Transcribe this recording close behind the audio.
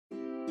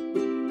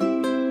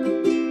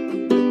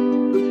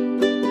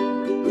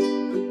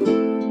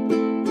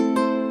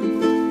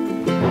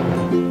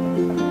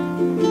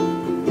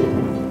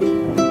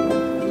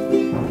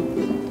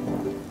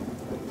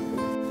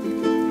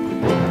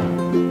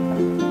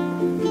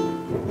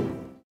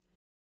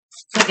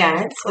Hey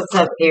guys, what's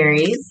up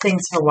Aries?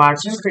 Thanks for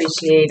watching,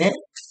 appreciate it.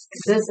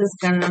 This is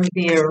going to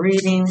be a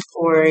reading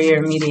for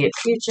your immediate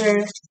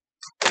future,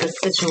 the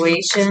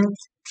situation,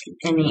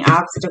 any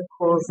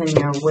obstacles in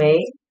your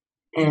way,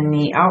 and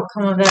the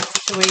outcome of that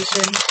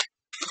situation.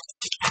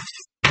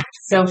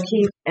 So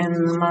keep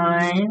in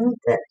mind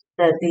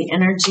that the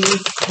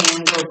energies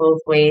can go both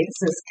ways.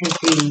 This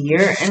could be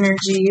your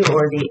energy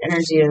or the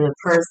energy of the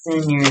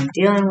person you're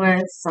dealing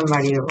with,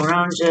 somebody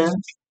around you.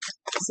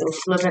 So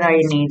flip it how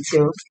you need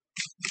to.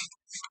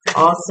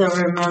 Also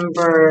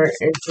remember,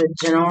 it's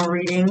a general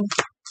reading,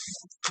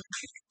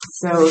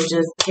 so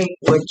just take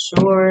what's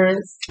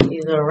yours,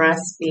 leave the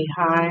rest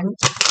behind.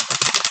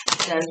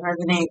 If that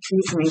resonate,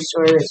 please make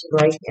sure that you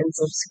like and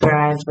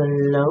subscribe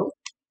below.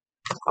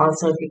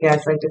 Also, if you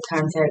guys like to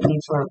contact me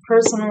for a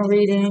personal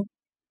reading,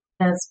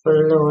 that's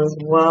below as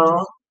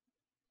well.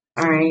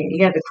 Alright, you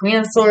got the Queen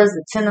of Swords,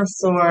 the Ten of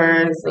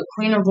Swords, the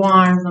Queen of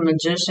Wands, the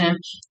Magician.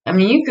 I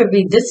mean, you could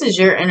be, this is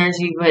your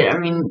energy, but I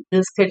mean,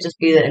 this could just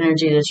be the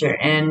energy that you're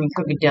in. You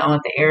could be dealing with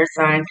the air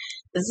sign.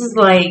 This is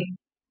like,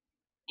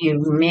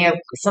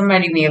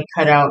 somebody may have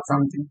cut out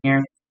something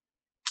here.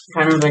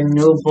 Kind of a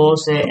no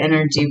bullshit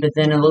energy, but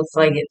then it looks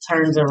like it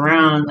turns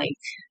around, like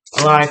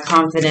a lot of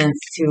confidence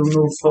to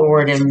move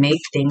forward and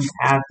make things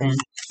happen.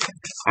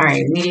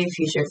 Alright, immediate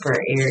future for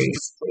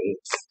Aries, please.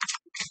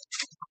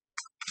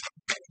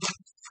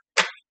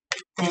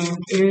 Thank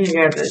you. You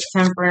got the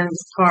Temperance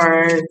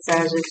card,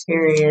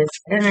 Sagittarius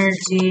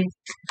energy.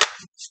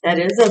 That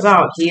is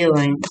about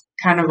healing.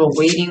 Kind of a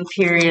waiting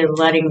period,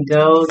 letting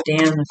go.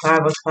 Damn, the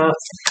Five of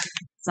Cups.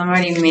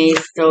 Somebody may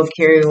still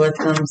carry with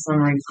them some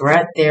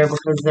regret there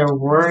because they're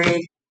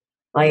worried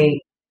like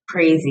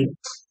crazy.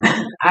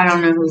 I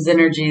don't know whose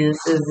energy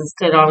this is. This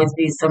could always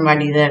be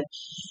somebody that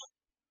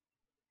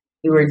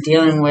you were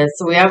dealing with.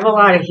 So we have a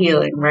lot of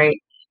healing, right?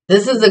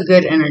 This is a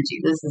good energy.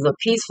 This is a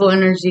peaceful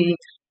energy.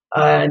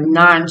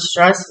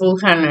 Non-stressful,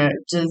 kind of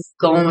just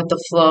going with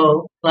the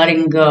flow,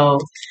 letting go.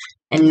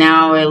 And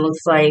now it looks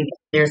like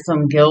there's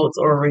some guilt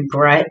or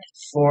regret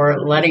for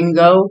letting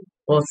go.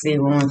 We'll see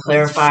when we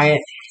clarify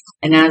it.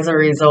 And as a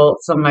result,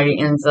 somebody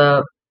ends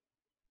up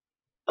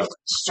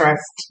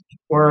stressed,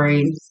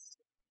 worried.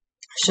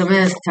 Show me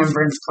this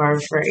Temperance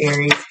card for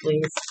Aries,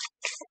 please.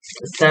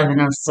 The Seven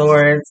of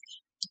Swords.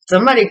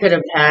 Somebody could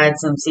have had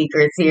some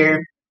secrets here.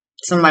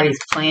 Somebody's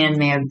plan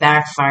may have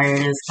backfired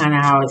is kind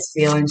of how it's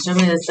feeling. Show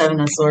me the Seven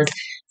of Swords.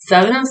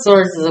 Seven of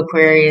Swords is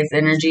Aquarius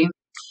energy,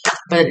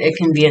 but it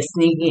can be a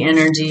sneaky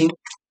energy.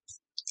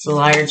 It's a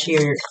liar,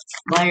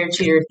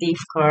 cheater, thief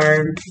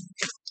card.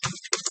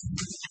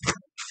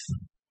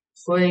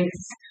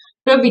 Please.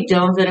 Could be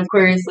dealing with an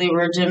Aquarius,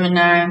 Libra,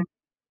 Gemini.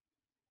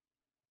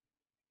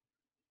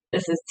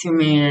 This is too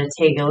many to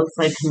take. It looks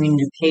like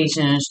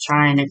communication is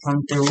trying to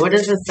come through. What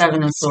is the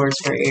Seven of Swords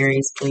for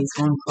Aries, please?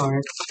 One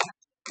card.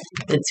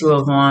 The Two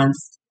of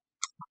Wands.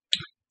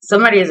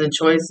 Somebody has a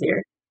choice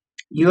here.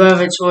 You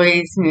have a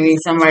choice. Maybe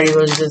somebody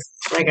was just,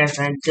 like I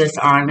said,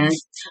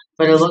 dishonest.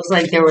 But it looks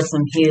like there was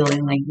some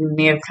healing. Like you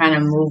may have kind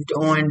of moved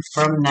on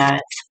from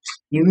that.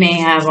 You may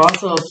have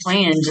also a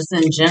plan just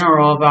in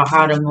general about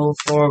how to move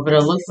forward. But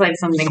it looks like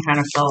something kind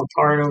of fell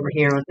apart over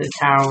here with the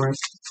Tower.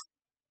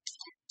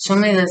 Show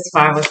me this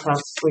Five of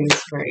Cups,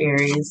 please, for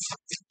Aries.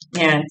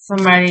 Yeah,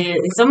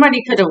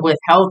 somebody could have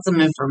withheld some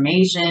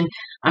information.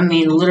 I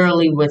mean,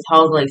 literally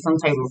withheld like some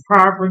type of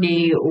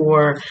property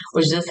or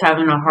was just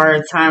having a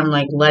hard time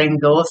like letting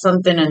go of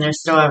something and they're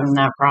still having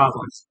that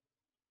problem.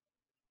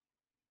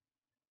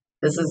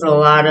 This is a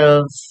lot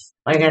of,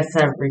 like I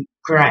said,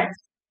 regret,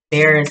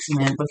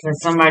 embarrassment because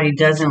somebody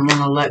doesn't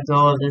want to let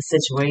go of the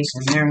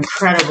situation. They're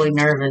incredibly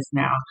nervous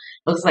now.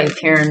 Looks like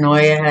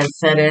paranoia has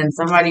set in.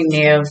 Somebody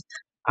may have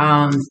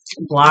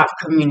blocked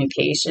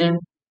communication.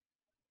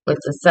 With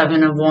the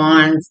Seven of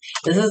Wands.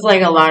 This is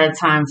like a lot of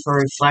time for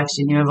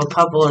reflection. You have a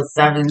couple of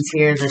sevens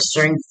here. The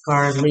Strength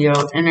card, Leo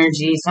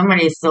energy.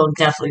 Somebody is still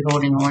definitely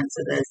holding on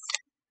to this.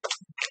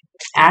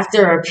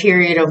 After a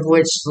period of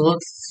which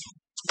looks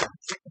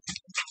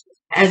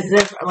as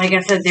if, like I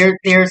said,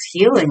 there's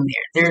healing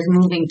there. There's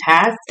moving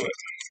past it.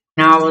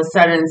 Now all of a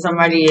sudden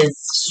somebody is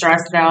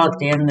stressed out.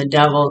 Damn the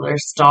devil. They're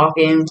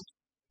stalking.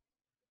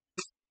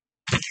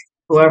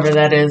 Whoever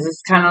that is.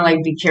 It's kind of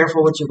like be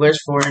careful what you wish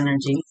for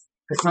energy.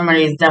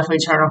 Somebody is definitely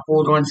trying to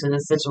hold on to the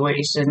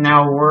situation.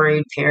 Now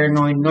worried,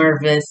 paranoid,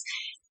 nervous.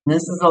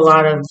 This is a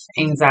lot of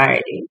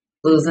anxiety.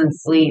 Losing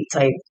sleep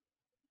type.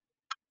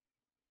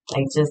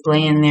 Like just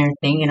laying there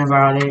thinking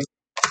about it.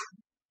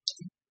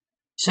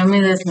 Show me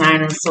this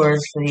Nine of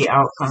Swords for the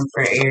outcome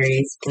for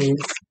Aries, please.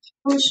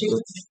 Oh,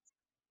 shoot.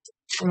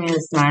 Show me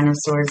this Nine of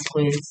Swords,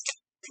 please.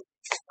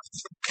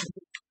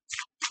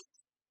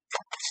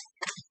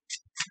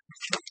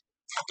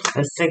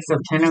 The Six of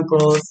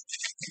Pentacles.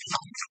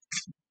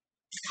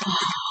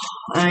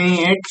 I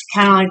mean, it's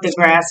kind of like the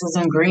grass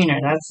wasn't greener.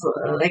 That's,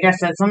 like I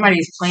said,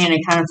 somebody's plan,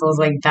 it kind of feels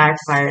like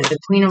backfired. The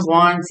Queen of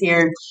Wands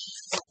here,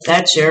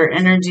 that's your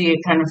energy. It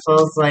kind of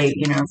feels like,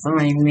 you know,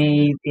 somebody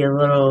may be a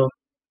little,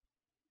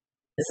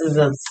 this is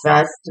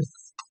obsessed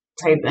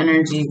type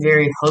energy,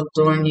 very hooked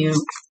on you.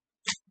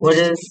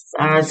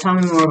 Tell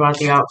me more about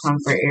the outcome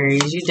for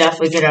Aries. You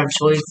definitely could have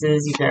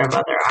choices. You could have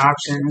other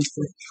options.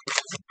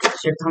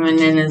 You're coming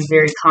in as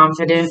very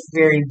confident,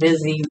 very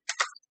busy.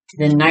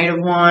 The Knight of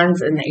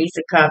Wands and the Ace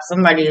of Cups.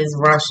 Somebody is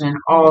rushing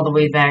all the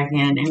way back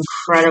in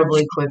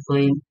incredibly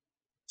quickly.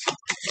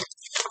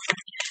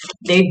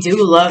 They do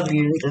love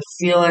you. The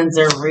feelings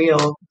are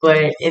real,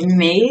 but it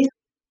may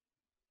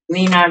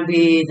not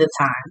be the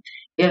time.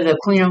 You have the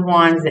Queen of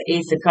Wands, the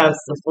Ace of Cups,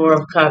 the Four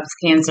of Cups,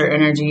 Cancer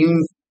energy.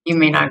 You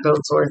may not go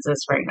towards this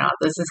right now.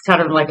 This is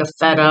kind of like a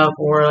fed up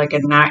or like a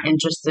not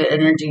interested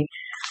energy.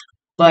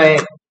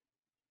 But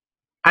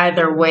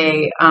either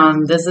way,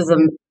 this is a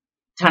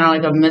kind of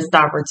like a missed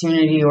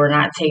opportunity or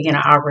not taking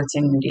an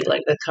opportunity.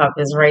 Like the cup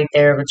is right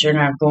there, but you're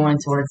not going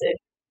towards it.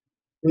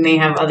 You may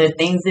have other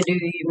things to do.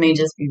 You may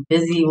just be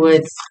busy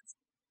with,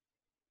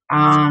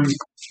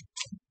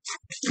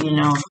 you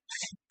know,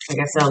 like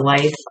I said,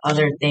 life,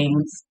 other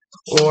things,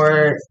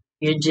 or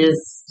you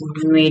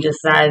may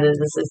decide that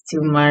this is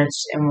too much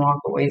and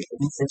walk away from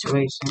the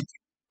situation.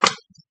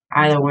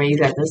 Either way, you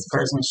got this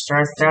person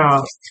stressed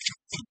out.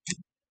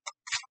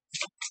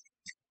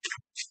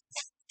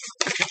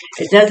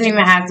 It doesn't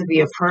even have to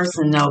be a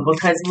person though,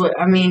 because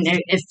I mean,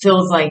 it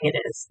feels like it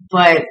is,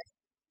 but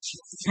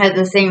at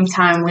the same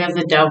time, we have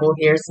the devil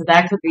here, so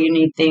that could be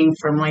anything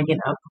from like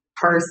a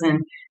person,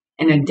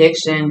 an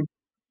addiction.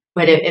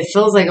 But it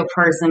feels like a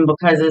person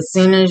because as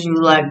soon as you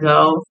let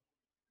go,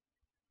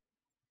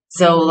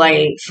 so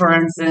like for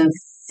instance,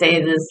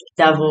 say this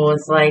devil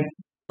is like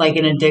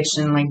an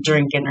addiction, like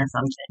drinking or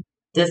something.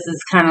 This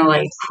is kind of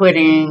like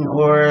quitting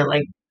or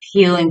like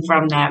healing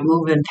from that,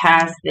 moving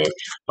past it,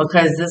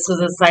 because this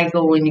was a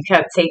cycle when you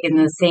kept taking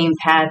the same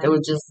path, it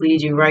would just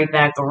lead you right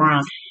back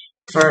around.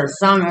 For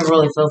some, it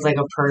really feels like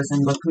a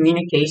person, but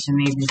communication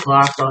may be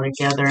blocked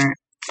altogether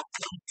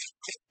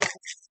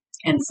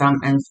in some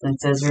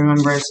instances.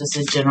 Remember, it's just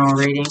a general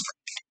reading.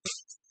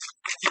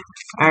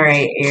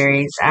 Alright,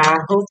 Aries, I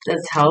hope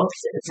this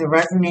helps. If it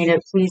resonated,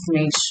 please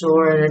make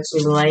sure that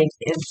you like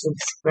and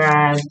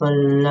subscribe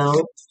below.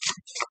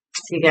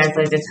 If you guys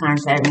like to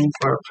contact me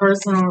for a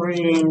personal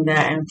reading,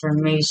 that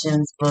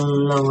information's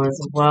below as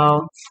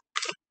well.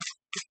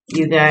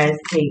 You guys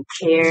take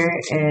care,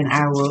 and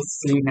I will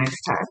see you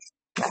next time.